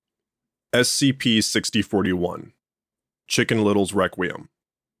SCP-6041 Chicken Little's Requiem.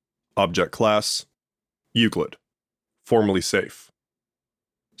 Object Class Euclid. Formerly safe.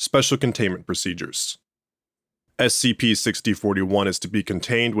 Special Containment Procedures. SCP-6041 is to be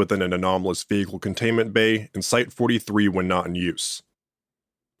contained within an anomalous vehicle containment bay in Site-43 when not in use.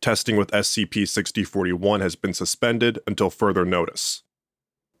 Testing with SCP-6041 has been suspended until further notice.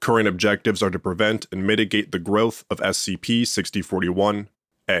 Current objectives are to prevent and mitigate the growth of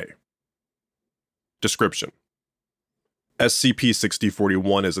SCP-6041-A. Description: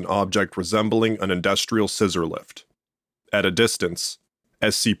 SCP-6041 is an object resembling an industrial scissor lift. At a distance,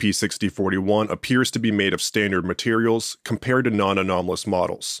 SCP-6041 appears to be made of standard materials compared to non-anomalous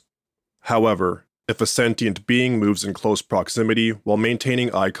models. However, if a sentient being moves in close proximity while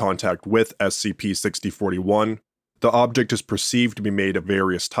maintaining eye contact with SCP-6041, the object is perceived to be made of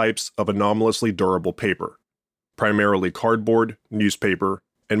various types of anomalously durable paper, primarily cardboard, newspaper,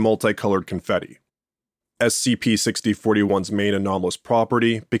 and multicolored confetti. SCP-6041's main anomalous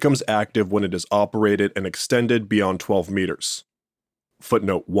property becomes active when it is operated and extended beyond 12 meters.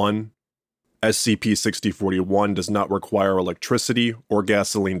 Footnote 1. SCP-6041 does not require electricity or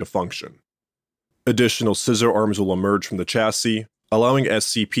gasoline to function. Additional scissor arms will emerge from the chassis, allowing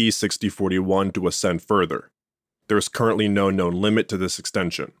SCP-6041 to ascend further. There is currently no known limit to this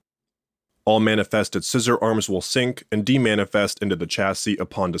extension. All manifested scissor arms will sink and demanifest into the chassis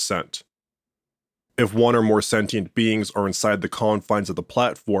upon descent. If one or more sentient beings are inside the confines of the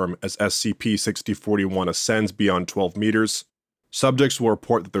platform as SCP-6041 ascends beyond 12 meters, subjects will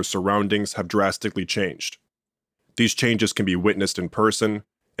report that their surroundings have drastically changed. These changes can be witnessed in person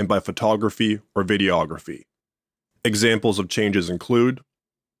and by photography or videography. Examples of changes include: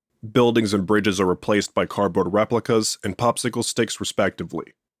 buildings and bridges are replaced by cardboard replicas and popsicle sticks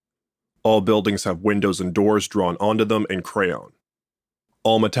respectively. All buildings have windows and doors drawn onto them in crayon.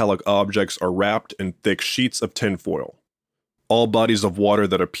 All metallic objects are wrapped in thick sheets of tinfoil. All bodies of water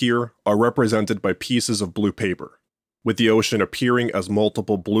that appear are represented by pieces of blue paper, with the ocean appearing as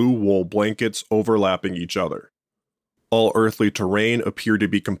multiple blue wool blankets overlapping each other. All earthly terrain appear to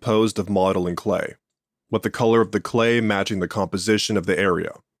be composed of modeling clay, with the color of the clay matching the composition of the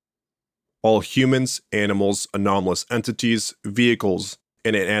area. All humans, animals, anomalous entities, vehicles,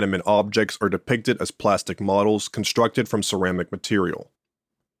 and inanimate objects are depicted as plastic models constructed from ceramic material.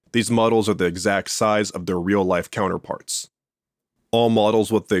 These models are the exact size of their real-life counterparts. All models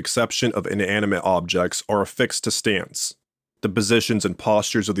with the exception of inanimate objects are affixed to stands. The positions and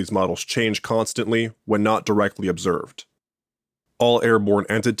postures of these models change constantly when not directly observed. All airborne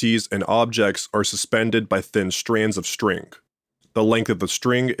entities and objects are suspended by thin strands of string. The length of the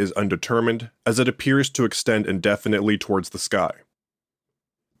string is undetermined as it appears to extend indefinitely towards the sky.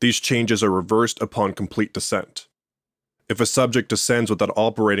 These changes are reversed upon complete descent. If a subject descends without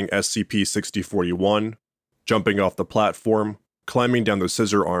operating SCP-6041, jumping off the platform, climbing down the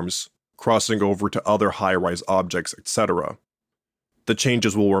scissor arms, crossing over to other high-rise objects, etc., the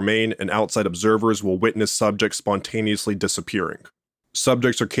changes will remain and outside observers will witness subjects spontaneously disappearing.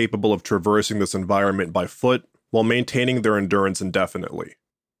 Subjects are capable of traversing this environment by foot while maintaining their endurance indefinitely.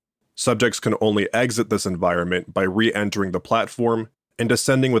 Subjects can only exit this environment by re-entering the platform and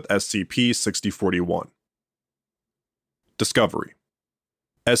descending with SCP-6041. Discovery: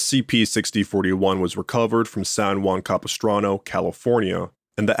 SCP-6041 was recovered from San Juan Capistrano, California,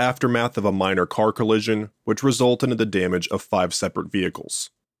 in the aftermath of a minor car collision which resulted in the damage of 5 separate vehicles.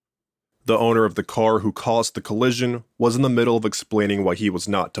 The owner of the car who caused the collision was in the middle of explaining why he was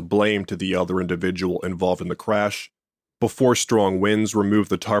not to blame to the other individual involved in the crash, before strong winds removed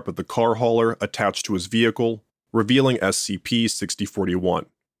the tarp of the car hauler attached to his vehicle, revealing SCP-6041.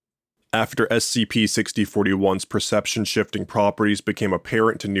 After SCP-6041's perception-shifting properties became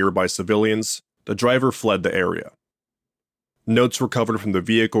apparent to nearby civilians, the driver fled the area. Notes recovered from the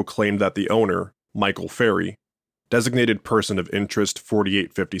vehicle claimed that the owner, Michael Ferry, designated Person of Interest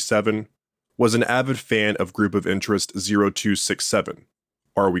 4857, was an avid fan of Group of Interest 0267,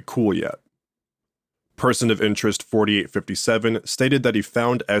 Are We Cool Yet? Person of Interest 4857 stated that he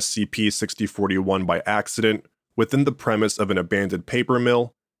found SCP-6041 by accident within the premise of an abandoned paper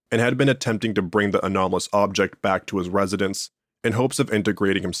mill and had been attempting to bring the anomalous object back to his residence in hopes of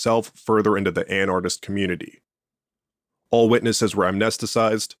integrating himself further into the Anartist community. All witnesses were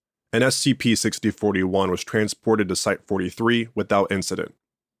amnesticized, and SCP-6041 was transported to Site-43 without incident.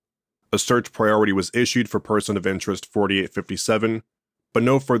 A search priority was issued for Person of Interest 4857, but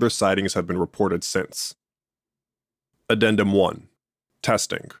no further sightings have been reported since. Addendum 1.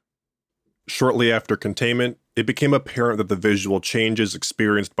 Testing. Shortly after containment, it became apparent that the visual changes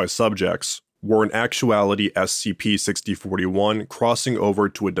experienced by subjects were in actuality SCP-6041 crossing over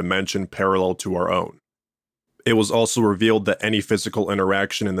to a dimension parallel to our own. It was also revealed that any physical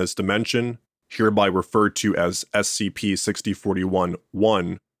interaction in this dimension, hereby referred to as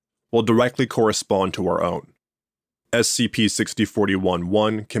SCP-6041-1, will directly correspond to our own.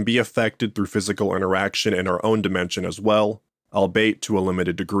 SCP-6041-1 can be affected through physical interaction in our own dimension as well, albeit to a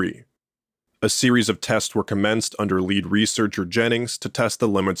limited degree. A series of tests were commenced under lead researcher Jennings to test the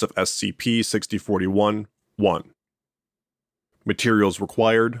limits of SCP-6041-1. Materials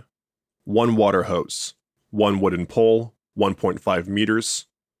required: 1 water hose, 1 wooden pole, 1.5 meters,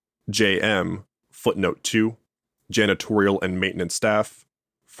 JM, footnote 2, janitorial and maintenance staff,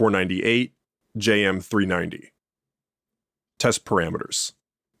 498, JM 390. Test parameters.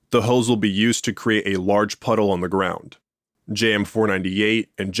 The hose will be used to create a large puddle on the ground. JM 498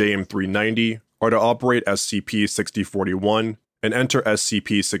 and JM 390 are to operate SCP-6041 and enter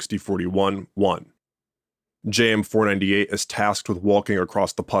SCP-6041-1. JM 498 is tasked with walking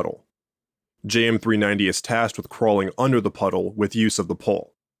across the puddle. JM 390 is tasked with crawling under the puddle with use of the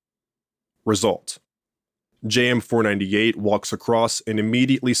pole. Result: JM 498 walks across and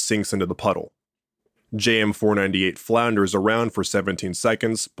immediately sinks into the puddle. JM 498 flounders around for 17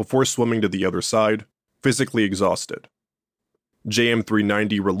 seconds before swimming to the other side, physically exhausted. JM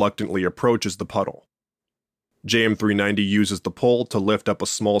 390 reluctantly approaches the puddle. JM 390 uses the pole to lift up a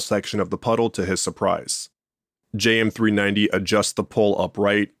small section of the puddle to his surprise. JM 390 adjusts the pole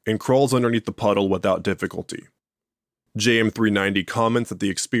upright and crawls underneath the puddle without difficulty. JM 390 comments that the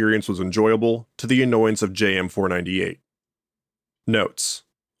experience was enjoyable, to the annoyance of JM 498. Notes: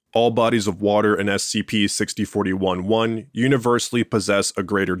 all bodies of water in SCP-6041-1 universally possess a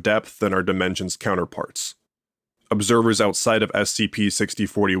greater depth than our dimension's counterparts. Observers outside of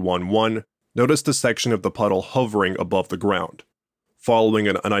SCP-6041-1 noticed a section of the puddle hovering above the ground, following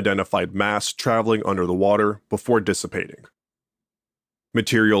an unidentified mass traveling under the water before dissipating.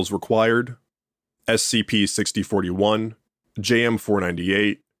 Materials required: SCP-6041,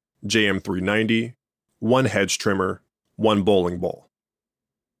 JM-498, JM-390, 1 hedge trimmer, 1 bowling ball.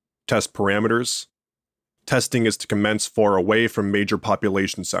 Test parameters: testing is to commence far away from major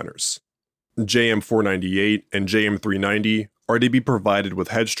population centers. JM-498 and JM-390 are to be provided with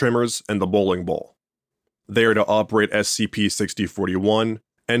hedge trimmers and the bowling ball. They are to operate SCP-6041,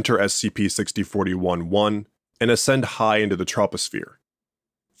 enter SCP-6041-1, and ascend high into the troposphere.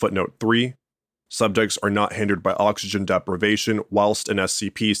 Footnote 3. Subjects are not hindered by oxygen deprivation whilst in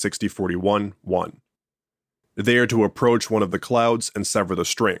SCP-6041-1. They are to approach one of the clouds and sever the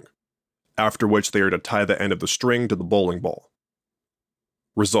string, after which they are to tie the end of the string to the bowling ball.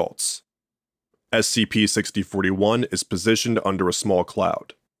 Results: SCP-6041 is positioned under a small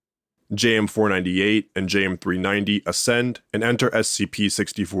cloud. JM-498 and JM-390 ascend and enter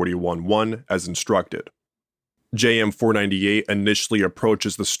SCP-6041-1 as instructed. JM-498 initially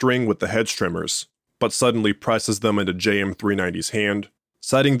approaches the string with the hedge trimmers, but suddenly presses them into JM-390's hand,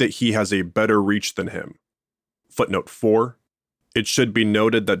 citing that he has a better reach than him. Footnote 4. It should be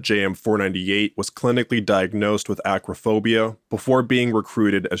noted that JM-498 was clinically diagnosed with acrophobia before being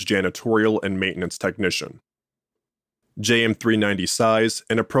recruited as janitorial and maintenance technician. JM-390 sighs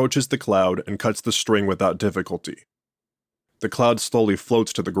and approaches the cloud and cuts the string without difficulty. The cloud slowly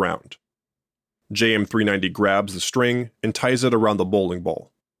floats to the ground. JM-390 grabs the string and ties it around the bowling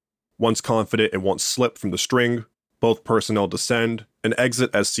ball. Once confident it won't slip from the string, both personnel descend and exit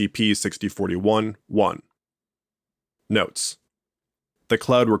SCP-6041-1. Notes: the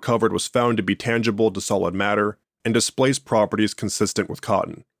cloud recovered was found to be tangible to solid matter and displays properties consistent with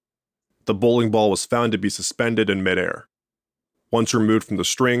cotton. The bowling ball was found to be suspended in midair. Once removed from the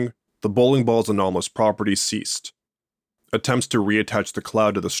string, the bowling ball's anomalous properties ceased. Attempts to reattach the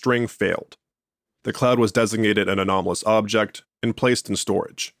cloud to the string failed. The cloud was designated an anomalous object and placed in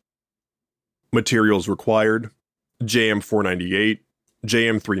storage. Materials required: JM-498,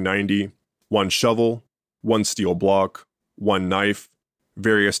 JM-390, 1 shovel, 1 steel block, 1 knife,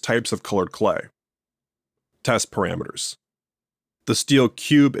 various types of colored clay. Test parameters: the steel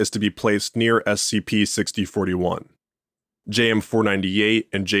cube is to be placed near SCP-6041. JM-498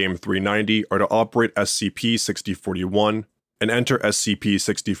 and JM-390 are to operate SCP-6041 and enter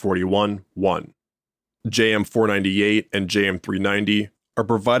SCP-6041-1. JM-498 and JM-390 are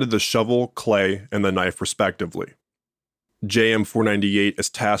provided the shovel, clay, and the knife respectively. JM-498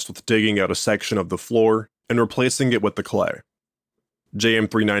 is tasked with digging out a section of the floor and replacing it with the clay.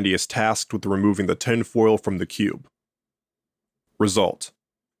 JM-390 is tasked with removing the tinfoil from the cube. Result: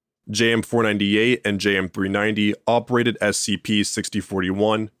 JM-498 and JM-390 operated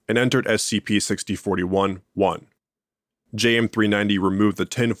SCP-6041 and entered SCP-6041-1. JM390 removed the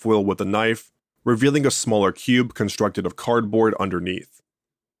tinfoil with a knife, revealing a smaller cube constructed of cardboard underneath.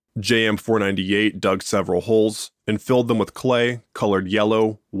 JM498 dug several holes and filled them with clay colored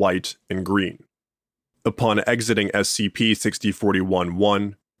yellow, white, and green. Upon exiting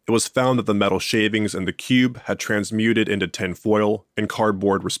SCP-6041-1, it was found that the metal shavings in the cube had transmuted into tinfoil and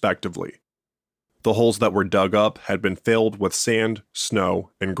cardboard respectively. The holes that were dug up had been filled with sand, snow,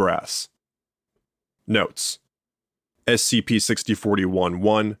 and grass. Notes: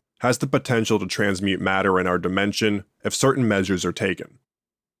 SCP-6041-1 has the potential to transmute matter in our dimension if certain measures are taken.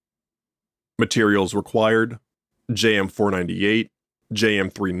 Materials required: JM498,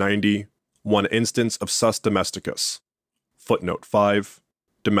 JM390, 1 instance of Sus domesticus. Footnote 5.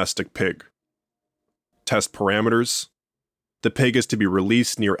 Domestic pig. Test parameters: the pig is to be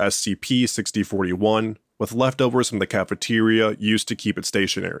released near SCP-6041 with leftovers from the cafeteria used to keep it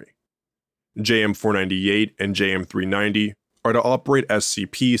stationary. JM498 and JM390 are to operate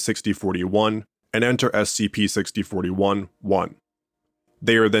SCP-6041 and enter SCP-6041-1.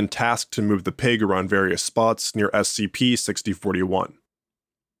 They are then tasked to move the pig around various spots near SCP-6041.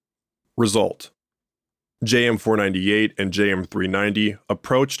 Result: JM498 and JM390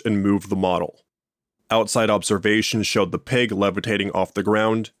 approached and moved the model. Outside observation showed the pig levitating off the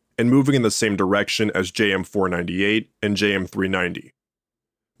ground and moving in the same direction as JM498 and JM390.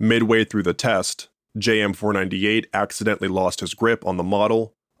 Midway through the test, JM498 accidentally lost his grip on the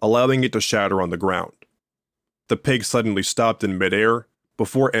model, allowing it to shatter on the ground. The pig suddenly stopped in midair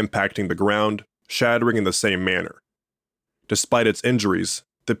before impacting the ground, shattering in the same manner. Despite its injuries,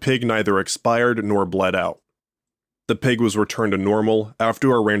 the pig neither expired nor bled out. The pig was returned to normal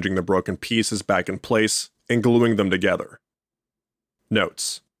after arranging the broken pieces back in place and gluing them together.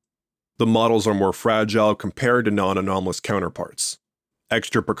 Notes: the models are more fragile compared to non-anomalous counterparts.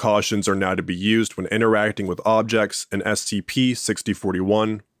 Extra precautions are now to be used when interacting with objects in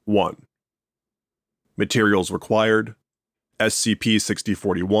SCP-6041-1. Materials required: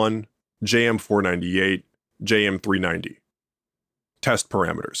 SCP-6041, JM498, JM390. Test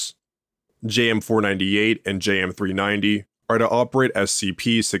parameters: JM498 and JM390 are to operate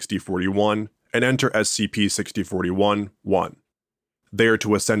SCP-6041 and enter SCP-6041-1. They are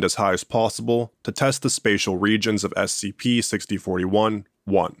to ascend as high as possible to test the spatial regions of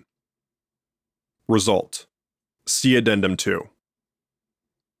SCP-6041-1. Result: see Addendum 2.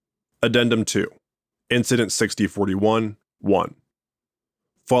 Addendum 2. Incident 6041-1.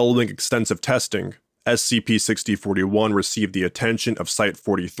 Following extensive testing, SCP-6041 received the attention of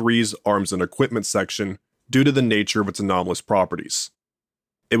Site-43's Arms and Equipment Section due to the nature of its anomalous properties.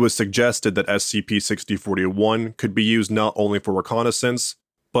 It was suggested that SCP-6041 could be used not only for reconnaissance,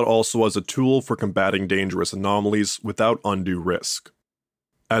 but also as a tool for combating dangerous anomalies without undue risk.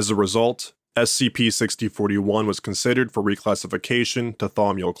 As a result, SCP-6041 was considered for reclassification to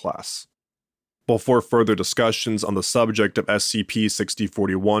Thaumiel class. Before further discussions on the subject of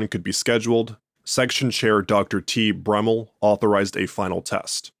SCP-6041 could be scheduled, Section Chair Dr. T. Bremmel authorized a final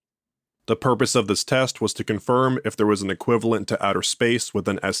test. The purpose of this test was to confirm if there was an equivalent to outer space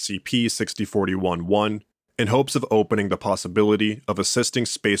within SCP-6041-1 in hopes of opening the possibility of assisting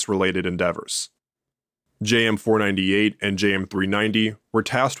space-related endeavors. JM498 and JM390 were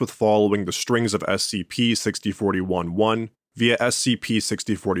tasked with following the strings of SCP-6041-1 via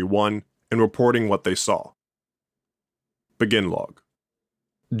SCP-6041 and reporting what they saw. Begin log.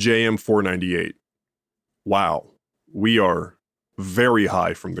 JM498. Wow, we are very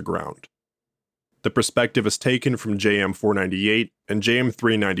high from the ground. The perspective is taken from JM498 and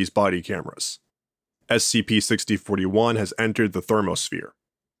JM390's body cameras. SCP-6041 has entered the thermosphere.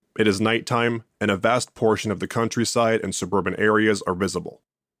 It is nighttime, and a vast portion of the countryside and suburban areas are visible.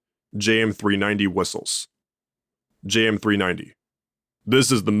 JM390 whistles. JM390.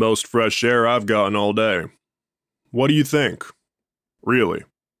 This is the most fresh air I've gotten all day. What do you think? Really?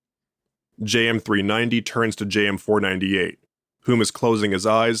 JM390 turns to JM498, whom is closing his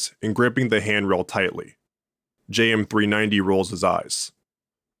eyes and gripping the handrail tightly. JM390 rolls his eyes.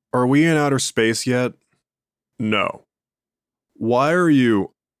 Are we in outer space yet? No. Why are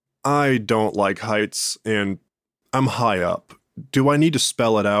you... I don't like heights, and I'm high up. Do I need to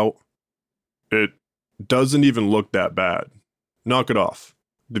spell it out? It doesn't even look that bad. Knock it off.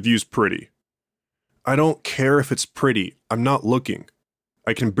 The view's pretty. I don't care if it's pretty. I'm not looking.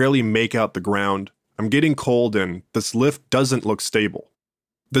 I can barely make out the ground. I'm getting cold, and this lift doesn't look stable.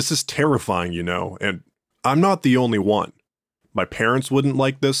 This is terrifying, you know, and I'm not the only one. My parents wouldn't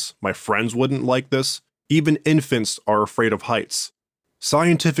like this. My friends wouldn't like this. Even infants are afraid of heights.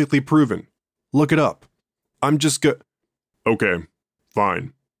 Scientifically proven. Look it up. I'm just Okay,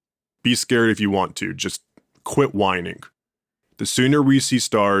 fine. Be scared if you want to. Just quit whining. The sooner we see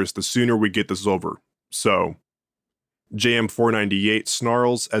stars, the sooner we get this over. So, JM-498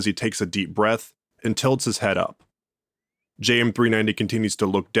 snarls as he takes a deep breath and tilts his head up. JM-390 continues to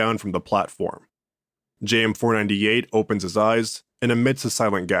look down from the platform. JM-498 opens his eyes and emits a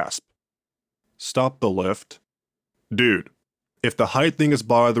silent gasp. Stop the lift. Dude, if the height thing is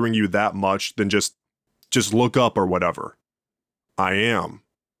bothering you that much, then just look up or whatever. I am.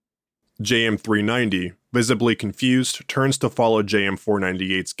 JM-390, visibly confused, turns to follow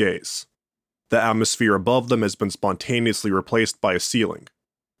JM-498's gaze. The atmosphere above them has been spontaneously replaced by a ceiling,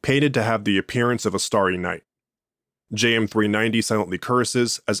 painted to have the appearance of a starry night. JM-390 silently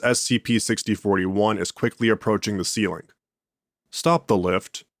curses as SCP-6041 is quickly approaching the ceiling. Stop the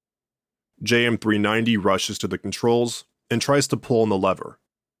lift. JM-390 rushes to the controls and tries to pull on the lever.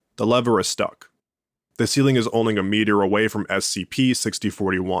 The lever is stuck. The ceiling is only a meter away from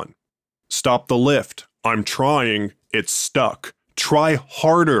SCP-6041. Stop the lift. I'm trying. It's stuck. Try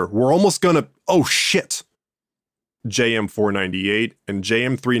harder. We're almost gonna. Oh shit. JM-498 and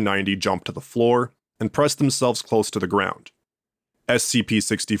JM-390 jump to the floor and press themselves close to the ground.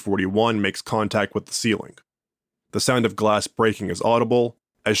 SCP-6041 makes contact with the ceiling. The sound of glass breaking is audible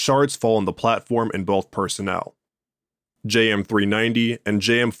as shards fall on the platform and both personnel. JM-390 and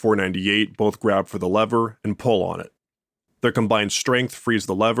JM-498 both grab for the lever and pull on it. Their combined strength frees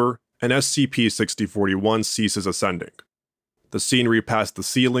the lever, and SCP-6041 ceases ascending. The scenery past the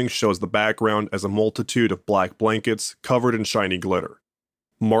ceiling shows the background as a multitude of black blankets covered in shiny glitter.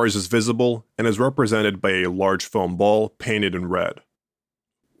 Mars is visible and is represented by a large foam ball painted in red.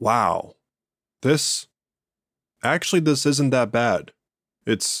 Wow. This isn't that bad.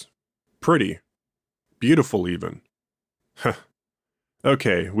 It's pretty. Beautiful even. Heh.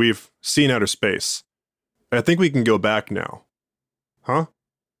 Okay, we've seen outer space. I think we can go back now. Huh?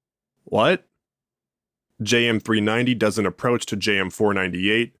 What? JM-390 does an approach to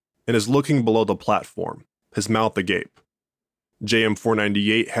JM-498 and is looking below the platform, his mouth agape.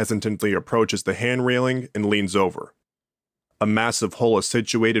 JM-498 hesitantly approaches the hand railing and leans over. A massive hole is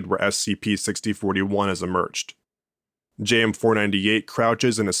situated where SCP-6041 has emerged. JM-498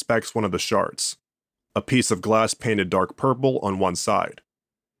 crouches and inspects one of the shards, a piece of glass painted dark purple on one side.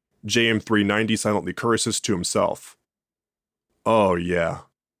 JM-390 silently curses to himself. Oh yeah.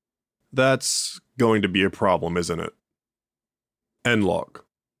 That's going to be a problem, isn't it? End log.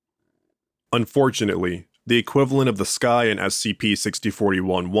 Unfortunately, the equivalent of the sky in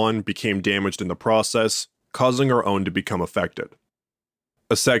SCP-6041-1 became damaged in the process, causing our own to become affected.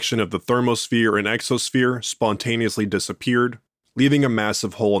 A section of the thermosphere and exosphere spontaneously disappeared, leaving a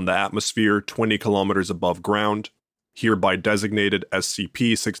massive hole in the atmosphere 20 kilometers above ground, hereby designated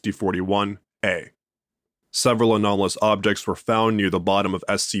SCP-6041-A. Several anomalous objects were found near the bottom of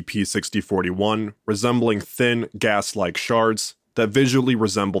SCP-6041, resembling thin, gas-like shards that visually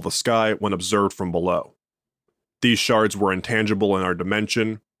resemble the sky when observed from below. These shards were intangible in our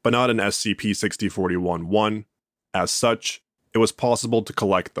dimension, but not in SCP-6041-1. As such, it was possible to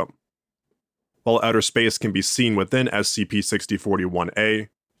collect them. While outer space can be seen within SCP-6041-A,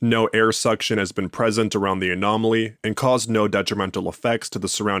 no air suction has been present around the anomaly and caused no detrimental effects to the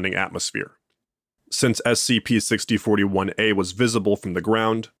surrounding atmosphere. Since SCP-6041-A was visible from the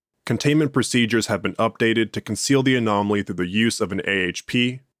ground, containment procedures have been updated to conceal the anomaly through the use of an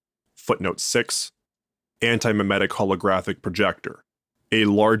AHP, footnote 6, anti-memetic holographic projector, a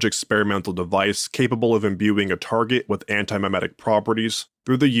large experimental device capable of imbuing a target with anti-memetic properties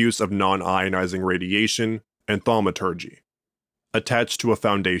through the use of non-ionizing radiation and thaumaturgy, attached to a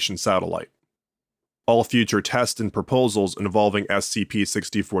Foundation satellite. All future tests and proposals involving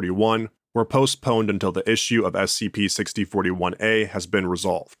SCP-6041 were postponed until the issue of SCP-6041-A has been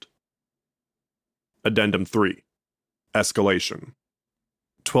resolved. Addendum 3. Escalation.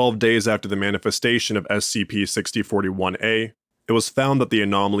 12 days after the manifestation of SCP-6041-A, it was found that the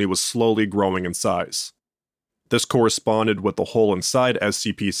anomaly was slowly growing in size. This corresponded with the hole inside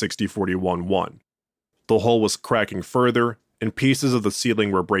SCP-6041-1. The hole was cracking further, and pieces of the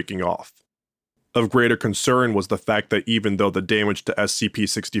ceiling were breaking off. Of greater concern was the fact that even though the damage to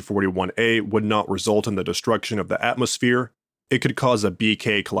SCP-6041-A would not result in the destruction of the atmosphere, it could cause a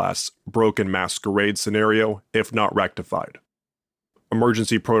BK-class broken masquerade scenario if not rectified.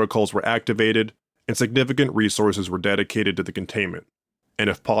 Emergency protocols were activated, and significant resources were dedicated to the containment, and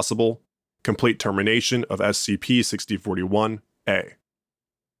if possible, complete termination of SCP-6041-A.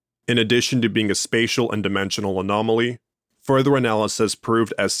 In addition to being a spatial and dimensional anomaly, further analysis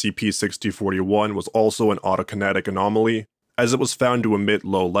proved SCP-6041 was also an autokinetic anomaly, as it was found to emit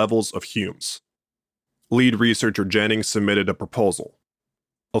low levels of fumes. Lead researcher Jennings submitted a proposal.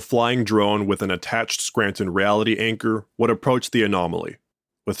 A flying drone with an attached Scranton reality anchor would approach the anomaly,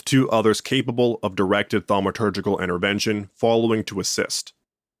 with 2 others capable of directed thaumaturgical intervention following to assist.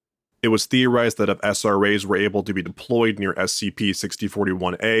 It was theorized that if SRAs were able to be deployed near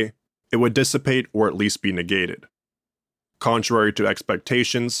SCP-6041-A, it would dissipate or at least be negated. Contrary to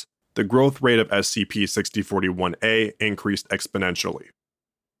expectations, the growth rate of SCP-6041-A increased exponentially.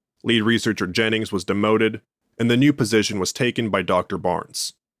 Lead researcher Jennings was demoted, and the new position was taken by Dr.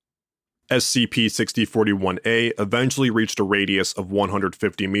 Barnes. SCP-6041-A eventually reached a radius of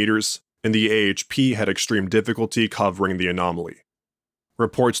 150 meters, and the AHP had extreme difficulty covering the anomaly.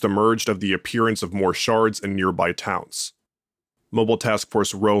 Reports emerged of the appearance of more shards in nearby towns. Mobile Task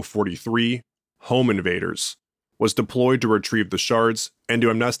Force Row 43, Home Invaders, was deployed to retrieve the shards and to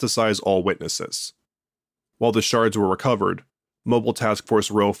amnesticize all witnesses. While the shards were recovered, Mobile Task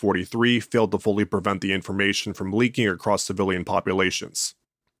Force Row 43 failed to fully prevent the information from leaking across civilian populations.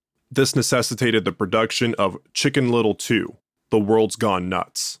 This necessitated the production of Chicken Little 2, The World's Gone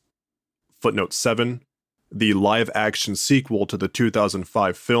Nuts. Footnote 7. The live-action sequel to the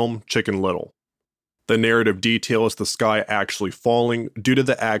 2005 film Chicken Little. The narrative details the sky actually falling due to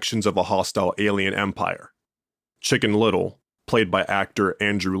the actions of a hostile alien empire. Chicken Little, played by actor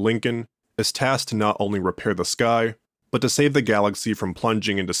Andrew Lincoln, is tasked to not only repair the sky, but to save the galaxy from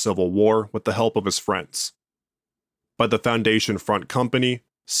plunging into civil war with the help of his friends. By the Foundation Front Company,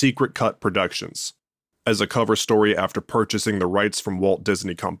 Secret Cut Productions, as a cover story after purchasing the rights from Walt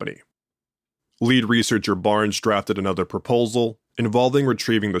Disney Company. Lead researcher Barnes drafted another proposal involving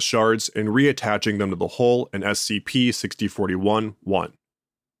retrieving the shards and reattaching them to the hull in SCP-6041-1.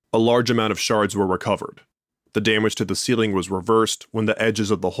 A large amount of shards were recovered. The damage to the ceiling was reversed when the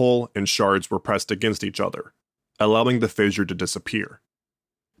edges of the hull and shards were pressed against each other, allowing the fissure to disappear.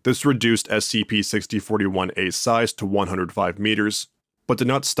 This reduced SCP-6041-A's size to 105 meters, but did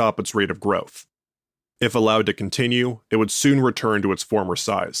not stop its rate of growth. If allowed to continue, it would soon return to its former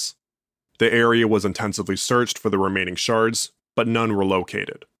size. The area was intensively searched for the remaining shards, but none were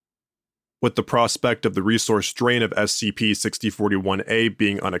located. With the prospect of the resource drain of SCP-6041-A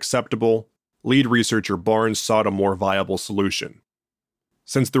being unacceptable, lead researcher Barnes sought a more viable solution.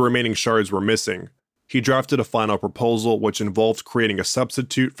 Since the remaining shards were missing, he drafted a final proposal which involved creating a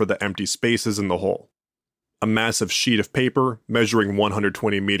substitute for the empty spaces in the hull. A massive sheet of paper measuring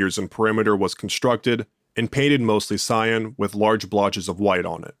 120 meters in perimeter was constructed and painted mostly cyan with large blotches of white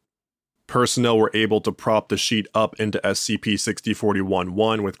on it. Personnel were able to prop the sheet up into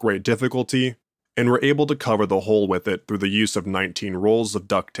SCP-6041-1 with great difficulty, and were able to cover the hole with it through the use of 19 rolls of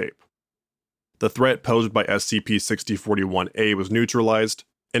duct tape. The threat posed by SCP-6041-A was neutralized,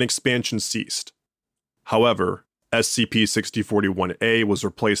 and expansion ceased. However, SCP-6041-A was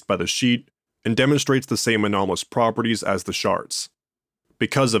replaced by the sheet and demonstrates the same anomalous properties as the shards.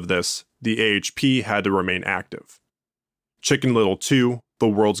 Because of this, the AHP had to remain active. Chicken Little 2, The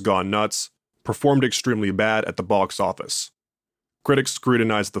World's Gone Nuts, performed extremely bad at the box office. Critics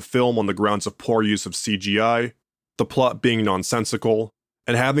scrutinized the film on the grounds of poor use of CGI, the plot being nonsensical,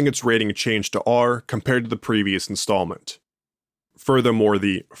 and having its rating changed to R compared to the previous installment. Furthermore,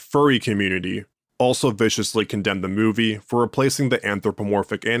 the furry community also viciously condemned the movie for replacing the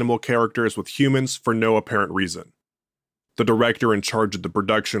anthropomorphic animal characters with humans for no apparent reason. The director in charge of the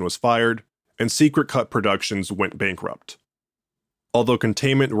production was fired, and Secret Cut Productions went bankrupt. Although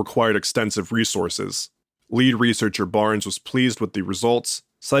containment required extensive resources, lead researcher Barnes was pleased with the results,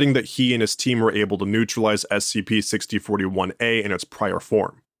 citing that he and his team were able to neutralize SCP-6041-A in its prior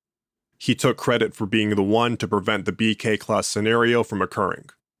form. He took credit for being the one to prevent the BK-class scenario from occurring.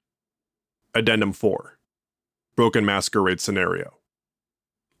 Addendum 4. Broken Masquerade Scenario.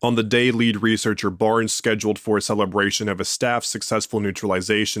 On the day lead researcher Barnes scheduled for a celebration of his staff's successful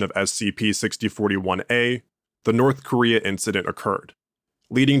neutralization of SCP-6041-A, the North Korea incident occurred,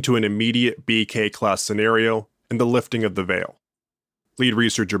 leading to an immediate BK-class scenario and the lifting of the veil. Lead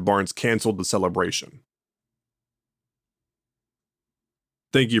researcher Barnes canceled the celebration.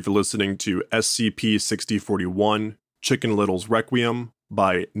 Thank you for listening to SCP-6041, Chicken Little's Requiem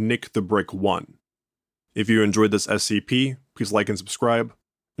by Nick the Brick 1. If you enjoyed this SCP, please like and subscribe,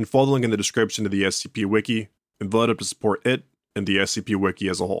 and follow the link in the description to the SCP Wiki, and vote up to support it and the SCP Wiki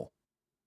as a whole.